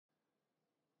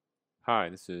Hi,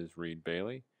 this is Reed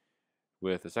Bailey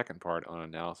with the second part on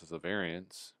analysis of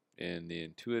variance in the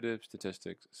Intuitive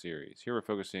Statistics series. Here we're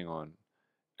focusing on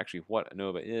actually what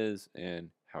ANOVA is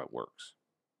and how it works.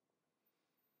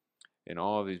 In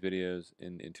all of these videos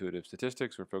in Intuitive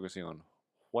Statistics, we're focusing on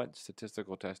what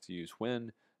statistical test to use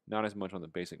when, not as much on the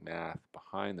basic math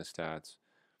behind the stats.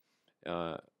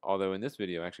 Although in this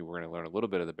video, actually, we're going to learn a little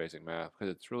bit of the basic math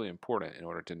because it's really important in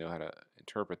order to know how to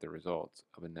interpret the results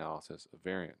of analysis of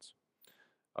variance.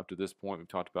 Up to this point, we've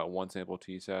talked about one sample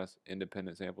t-test,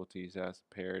 independent sample t-test,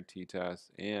 paired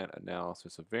t-test, and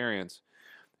analysis of variance.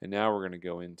 And now we're going to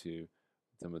go into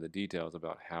some of the details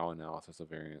about how analysis of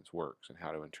variance works and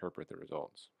how to interpret the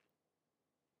results.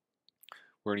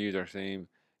 We're going to use our same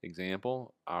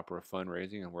example, opera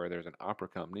fundraising, and where there's an opera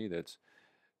company that's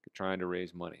trying to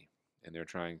raise money. And they're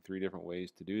trying 3 different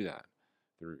ways to do that: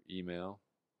 through email,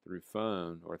 through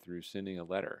phone, or through sending a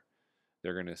letter.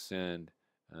 They're going to send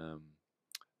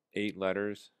 8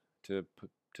 letters to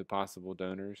possible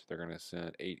donors. They're going to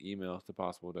send 8 emails to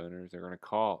possible donors. They're going to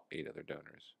call 8 other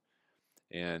donors.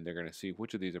 And they're going to see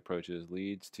which of these approaches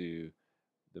leads to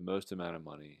the most amount of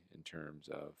money in terms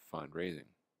of fundraising.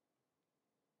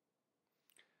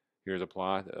 Here's a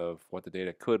plot of what the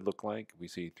data could look like. We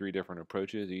see 3 different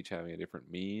approaches, each having a different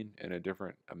mean and a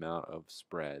different amount of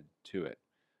spread to it.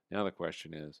 Now the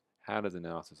question is, how does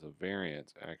analysis of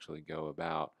variance actually go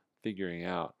about figuring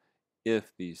out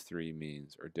if these 3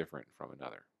 means are different from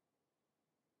another?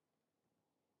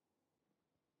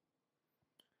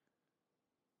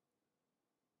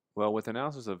 Well, with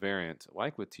analysis of variance,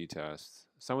 like with t-tests,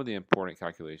 some of the important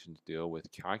calculations deal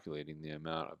with calculating the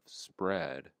amount of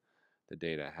spread the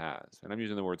data has. And I'm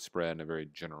using the word spread in a very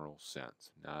general sense,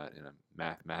 not in a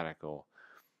mathematical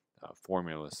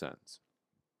formula sense.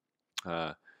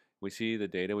 We see the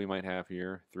data we might have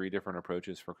here, 3 different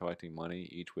approaches for collecting money,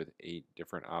 each with 8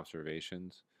 different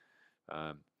observations.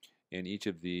 And each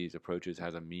of these approaches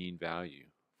has a mean value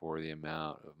for the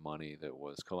amount of money that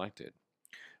was collected.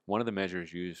 One of the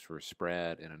measures used for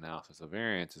spread in analysis of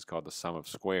variance is called the sum of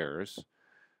squares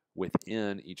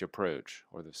within each approach,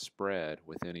 or the spread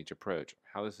within each approach.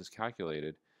 How this is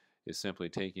calculated is simply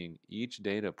taking each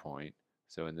data point,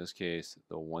 so in this case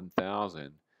the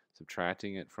 1,000,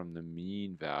 subtracting it from the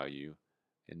mean value,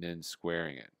 and then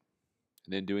squaring it.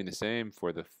 And then doing the same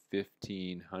for the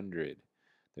 1,500,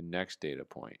 the next data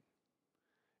point.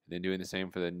 And then doing the same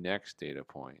for the next data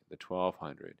point, the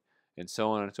 1,200. And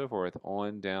so on and so forth,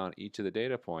 on down each of the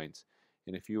data points.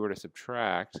 And if you were to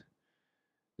subtract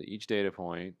each data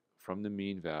point from the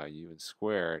mean value and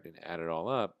square it and add it all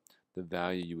up, the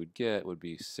value you would get would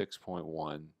be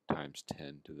 6.1 times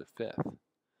 10 to the 5th.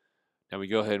 Now we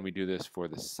go ahead and we do this for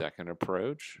the second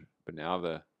approach, but now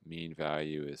the mean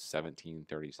value is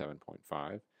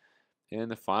 1737.5.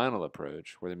 And the final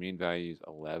approach, where the mean value is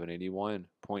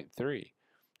 1181.3.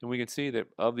 And we can see that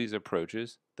of these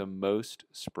approaches, the most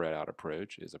spread out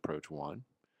approach is approach 1,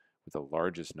 with the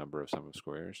largest number of sum of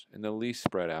squares, and the least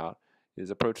spread out is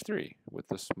approach 3, with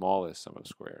the smallest sum of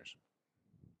squares.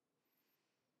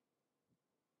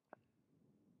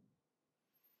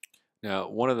 Now,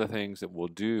 one of the things that we'll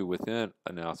do within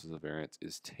analysis of variance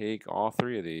is take all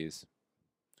 3 of these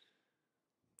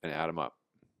and add them up.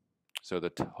 So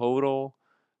the total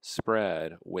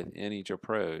spread within each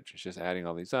approach is just adding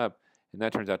all these up, and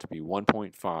that turns out to be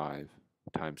 1.5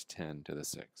 times 10 to the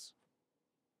 6.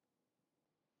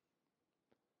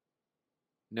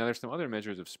 Now there's some other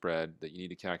measures of spread that you need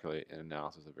to calculate in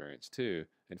analysis of variance too,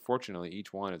 and fortunately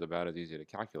each one is about as easy to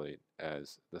calculate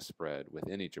as the spread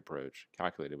within each approach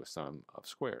calculated with sum of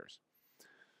squares.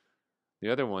 The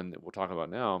other one that we'll talk about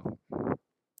now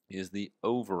is the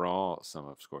overall sum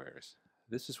of squares.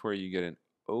 This is where you get an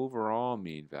overall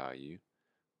mean value.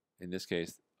 In this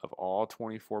case, of all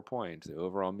 24 points, the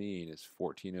overall mean is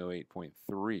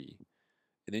 1408.3,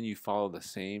 and then you follow the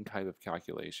same type of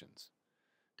calculations.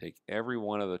 Take every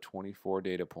one of the 24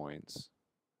 data points,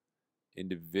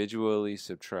 individually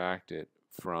subtract it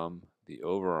from the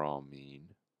overall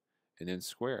mean, and then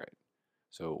square it.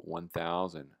 So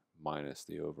 1,000 minus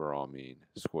the overall mean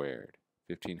squared,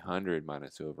 1,500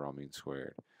 minus the overall mean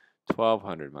squared,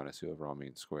 1,200 minus the overall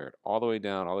mean squared, all the way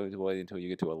down, all the way until you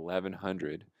get to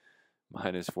 1,100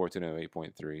 minus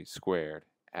 1408.3 squared.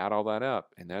 Add all that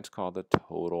up, and that's called the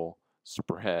total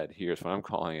spread. Here's what I'm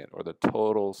calling it, or the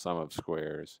total sum of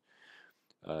squares,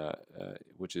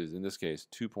 which is in this case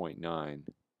 2.9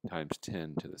 times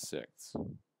 10 to the 6th.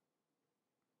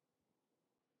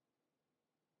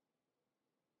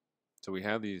 So we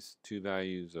have these 2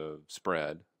 values of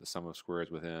spread, the sum of squares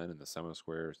within and the sum of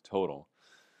squares total.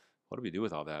 What do we do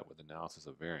with all that with analysis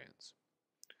of variance?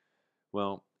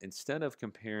 Well, instead of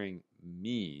comparing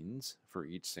means for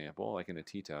each sample, like in a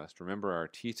t-test, remember our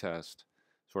t-test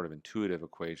sort of intuitive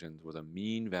equations was a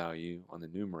mean value on the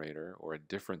numerator or a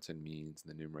difference in means in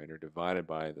the numerator divided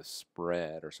by the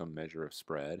spread or some measure of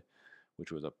spread,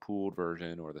 which was a pooled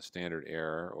version or the standard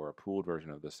error or a pooled version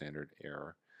of the standard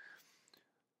error.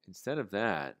 Instead of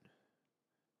that,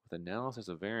 with analysis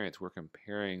of variance, we're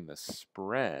comparing the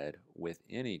spread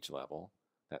within each level,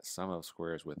 that sum of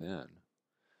squares within,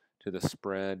 to the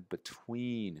spread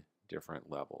between different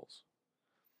levels.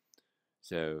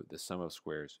 So the sum of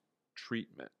squares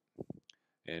treatment.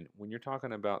 And when you're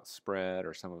talking about spread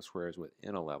or sum of squares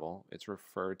within a level, it's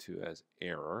referred to as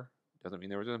error. Doesn't mean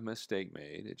there was a mistake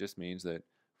made. It just means that,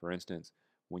 for instance,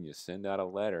 when you send out a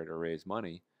letter to raise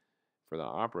money for the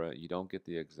opera, you don't get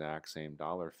the exact same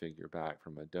dollar figure back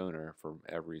from a donor from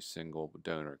every single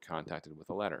donor contacted with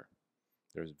a letter.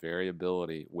 There's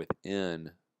variability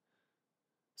within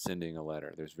sending a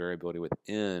letter. There's variability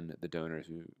within the donors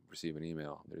who receive an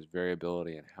email. There's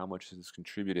variability in how much is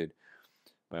contributed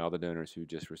by all the donors who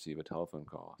just receive a telephone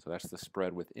call. So that's the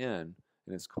spread within,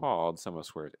 and it's called sum of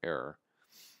squares error.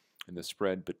 And the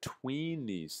spread between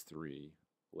these three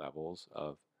levels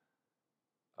of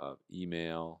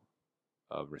email,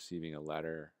 of receiving a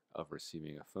letter, of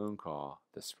receiving a phone call,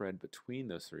 the spread between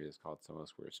those three is called sum of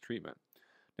squares treatment.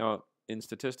 Now, in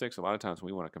statistics, a lot of times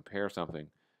when we want to compare something,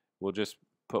 we'll just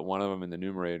put one of them in the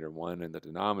numerator, one in the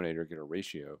denominator, get a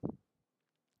ratio.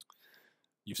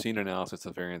 You've seen analysis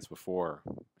of variance before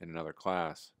in another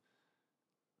class.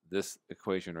 This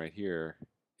equation right here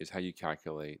is how you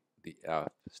calculate the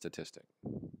F-statistic.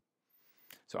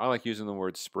 So I like using the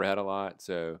word spread a lot.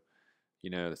 So, you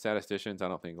know, the statisticians, I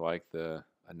don't think like the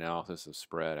analysis of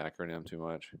spread acronym too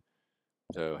much.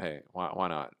 So, hey, why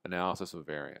not? Analysis of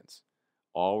variance.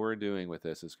 All we're doing with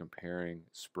this is comparing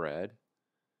spread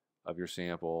of your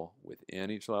sample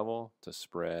within each level to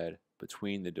spread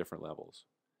between the different levels.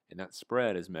 And that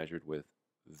spread is measured with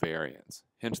variance.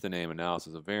 Hence the name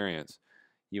analysis of variance,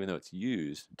 even though it's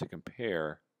used to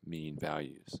compare mean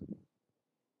values.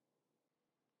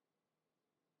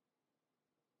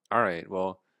 All right,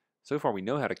 well, so far we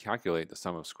know how to calculate the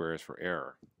sum of squares for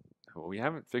error. Well, we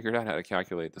haven't figured out how to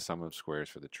calculate the sum of squares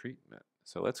for the treatment.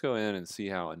 So let's go in and see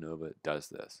how ANOVA does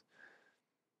this.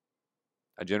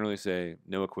 I generally say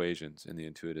no equations in the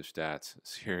intuitive stats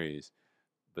series,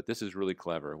 but this is really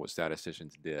clever what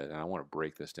statisticians did, and I want to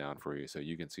break this down for you so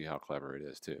you can see how clever it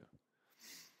is too.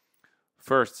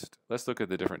 First, let's look at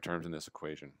the different terms in this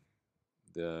equation.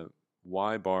 The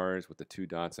y bars with the two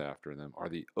dots after them are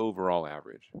the overall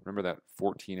average. Remember that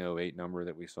 1408 number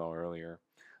that we saw earlier?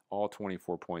 All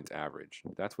 24 points average.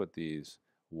 That's what these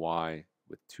y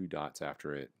with two dots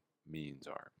after it means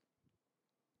are.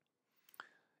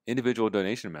 Individual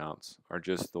donation amounts are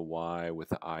just the y with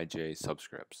the ij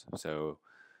subscripts. So,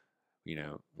 you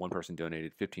know, one person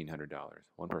donated $1,500,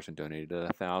 one person donated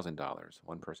 $1,000,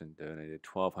 one person donated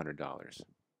 $1,200.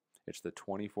 It's the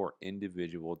 24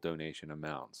 individual donation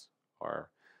amounts are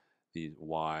these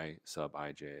y sub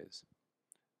ij's.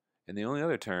 And the only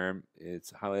other term,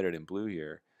 it's highlighted in blue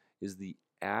here, is the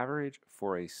average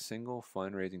for a single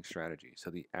fundraising strategy. So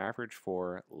the average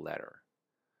for letter,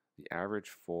 the average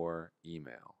for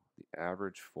email, the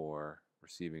average for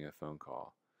receiving a phone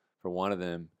call. For one of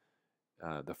them,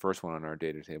 the first one on our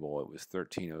data table, it was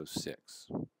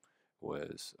 1306,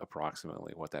 was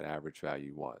approximately what that average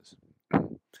value was.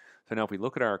 So now if we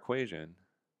look at our equation,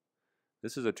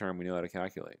 this is a term we know how to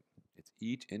calculate. It's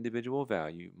each individual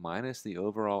value minus the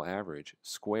overall average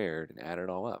squared and added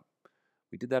all up.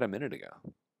 We did that a minute ago.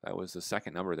 That was the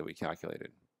second number that we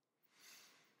calculated.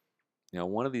 Now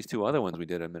one of these two other ones we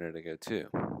did a minute ago too.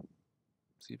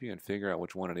 See if you can figure out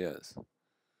which one it is.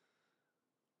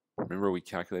 Remember we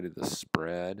calculated the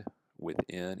spread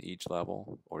within each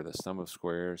level, or the sum of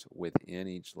squares within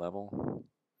each level?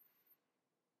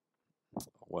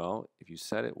 Well, if you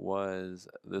said it was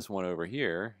this one over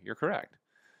here, you're correct.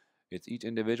 It's each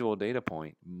individual data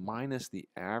point minus the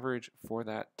average for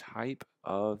that type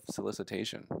of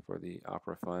solicitation for the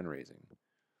opera fundraising,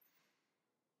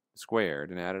 squared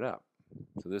and added up.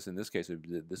 So this, in this case,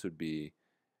 this would be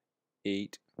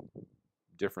 8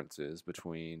 differences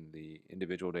between the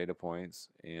individual data points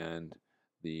and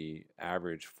the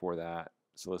average for that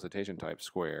solicitation type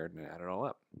squared and add it all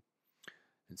up.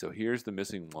 And so here's the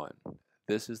missing one.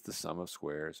 This is the sum of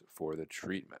squares for the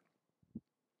treatment.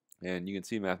 And you can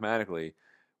see mathematically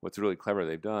what's really clever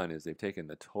they've done is they've taken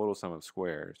the total sum of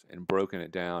squares and broken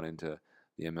it down into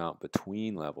the amount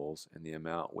between levels and the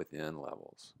amount within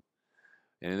levels.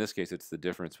 And in this case, it's the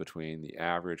difference between the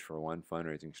average for one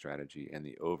fundraising strategy and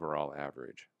the overall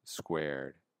average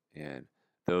squared and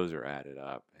those are added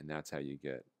up, and that's how you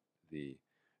get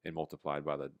and multiplied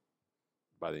by the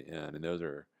n, and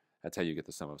that's how you get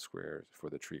the sum of squares for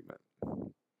the treatment.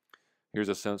 Here's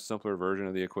a simpler version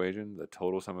of the equation. The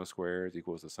total sum of squares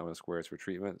equals the sum of squares for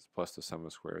treatments plus the sum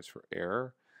of squares for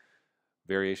error.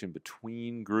 Variation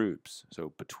between groups,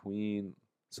 so between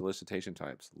solicitation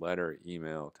types, letter,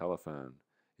 email, telephone,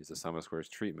 is the sum of squares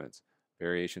treatments.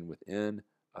 Variation within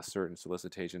a certain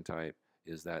solicitation type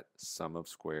is that sum of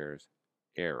squares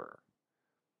error.